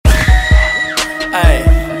Ayy,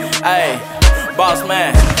 ayy,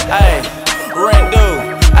 BOSSMAN, ayy,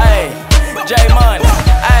 Rendu, ayy, J Money,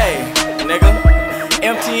 ayy, nigga,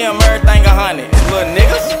 MTM, everything 100, little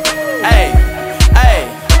niggas, ayy, ayy,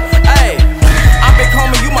 ayy. I'm big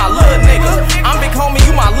homie, you my little nigga. I'm big homie,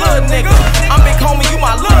 you my little nigga. I'm big homie, you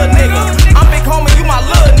my little nigga. I'm big homie, you my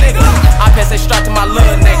little nigga. I pass it straight to my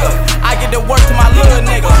little nigga. I get the work to my little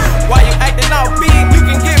nigga. Why you acting all big? You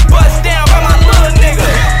can get bust down by my little nigga.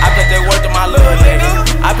 I pass that work to my little nigga.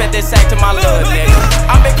 I pass that sack to my little nigga.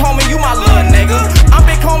 I'm big homie, you my little nigga. I'm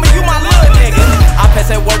big homie, you my little nigga. I pass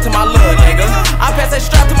that work to my little nigga. I pass that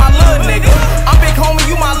strap to my little nigga. I'm big homie,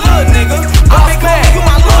 you my little nigga. I'm big homie, you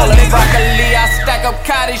my little nigga. Broccoli, I stack up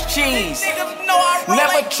cottage cheese.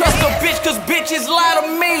 Never trust a bitch, cause bitches lie to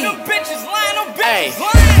me. Ayy,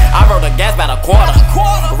 I rode the gas by the quarter.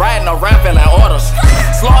 Riding around filling orders.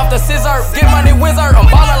 Slow off the scissor, get money wizard. I'm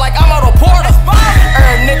ballin' like I'm on a porter.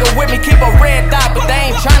 Nigga with me keep a red dot, but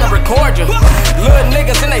they ain't tryna record you. Little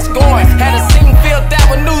niggas and they scoring. Had a scene filled out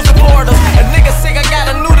with news reporters. A nigga sick, I got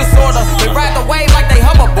a new disorder. They ride the wave like they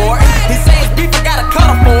hoverboard. He say it's beef, I got a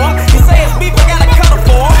cutter for him. He say it's beef, I got a cutter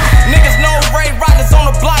for him. Niggas know Ray Rodgers on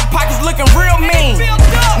the block, pockets looking real mean.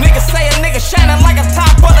 Niggas say a nigga shining like a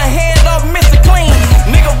top of the head of Mr. Clean.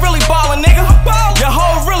 Nigga really ballin', nigga. Your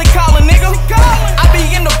hoe really callin', nigga. I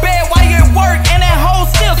be in the bed while you at work, and that hoe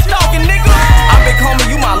still stalking, nigga. I'm big homie,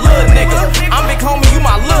 you my little nigga. I'm big homie, you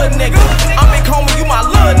my little nigga. I'm big homie, you my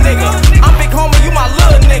little nigga. I'm big homie, you my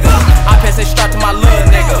little nigga. I pass it straight to my little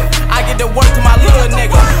nigga. I get the work to my little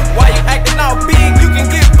nigga. Why you acting all big? You can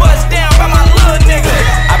get bust down by my little nigga.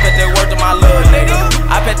 I pass that work to my little nigga.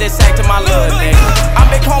 I pass that sack to my little nigga. I'm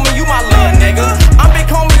big homie, you my little nigga. I'm big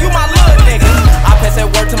homie, you my little nigga. I pass that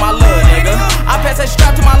work to my little nigga. I pass that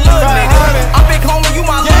strap to my little nigga. I'm big homie, you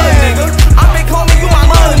my little nigga. I'm big homie, you my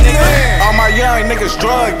little nigga. All my young niggas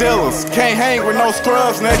drug dealers, can't hang with no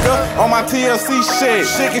scrubs, nigga. On my TLC shit,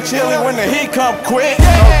 shit get chilly when the heat come quick.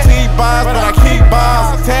 No T-buys, but I keep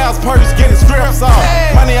buys. Tails, purse, getting strips off.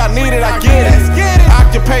 Money I need it, I get it.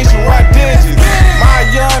 Occupation, right digits. My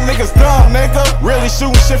young niggas dumb, nigga. Really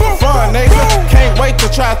shooting shit for fun, nigga. Can't wait to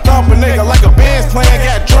try to thump a nigga like a Benz playing,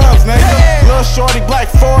 got drums, nigga. Lil' shorty, black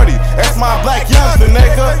 40, that's my black youngster,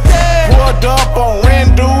 nigga. Pulled up on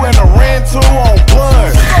Rendu and a Rendu on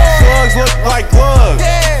blood. Slugs look like gloves.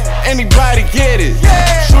 Anybody get it?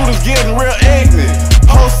 Shooters getting real ignorant.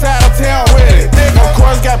 Whole side of town with it. Of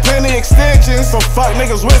course, got plenty extensions, so fuck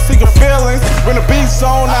niggas with secret feelings. When the beat's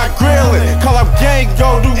on, I grill it. Call up gang,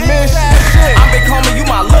 go do mission. I'm big homie, you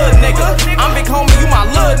my little nigga. I'm big homie, you my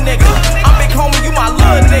little nigga. I'm big homie, you my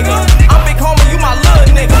little nigga. I'm big homie, you my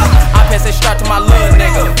little nigga. I pass it straight to my little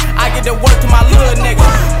nigga. I get the work to my little nigga.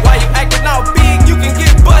 Why you acting all big? You can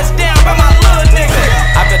get bust down by my little nigga.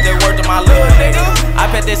 I pass that work to my little nigga. I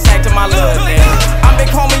pass that sack to my little nigga. I'm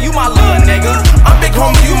big homie, you my little nigga. I'm big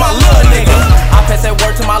homie, you my little nigga. I pass that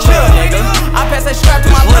work to my little nigga. I pass that strap to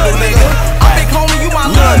my little nigga. I'm big homie, you my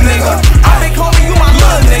little nigga. I'm big homie, you my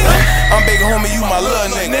little nigga. I'm big homie, you my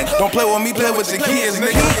little nigga. Don't play with me, play with your kids,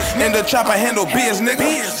 nigga. In the trap, I handle biz, nigga.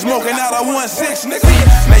 Smoking out, I 1-6, nigga.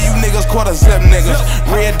 Now you niggas quarter zip, niggas.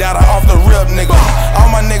 Red dot off the rip, nigga.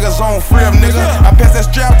 All my niggas on frib, nigga. I pass that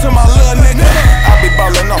strap to my little nigga. I be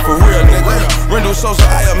ballin' off for real, nigga. Rendu Sosa,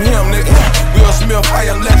 I am him, nigga. Will Smith,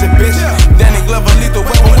 I am legend, bitch. Danny Glover, lethal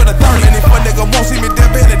weapon with a 30. And if a nigga won't see me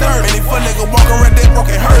dead in the dirt, and if a nigga walk around that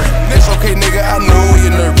broken hurt, it's okay, nigga. I know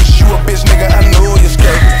you're nervous. You a bitch, nigga. I know you're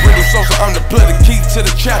scared. Rendu Sosa, I'm the plug, the key to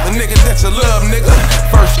the chapter, nigga. That's a love, nigga.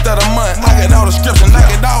 First of the month, I get all the scripts and I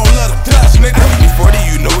get all of the dust, nigga. E40,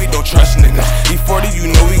 you know we don't trust niggas. E40, you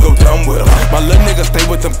know we go dumb with them. My little niggas stay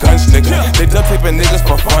with them guns, nigga. They duct taping niggas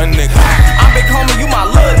for fun, nigga. I'm big homie, you my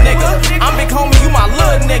little nigga. I'm big homie, you my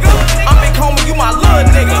little nigga.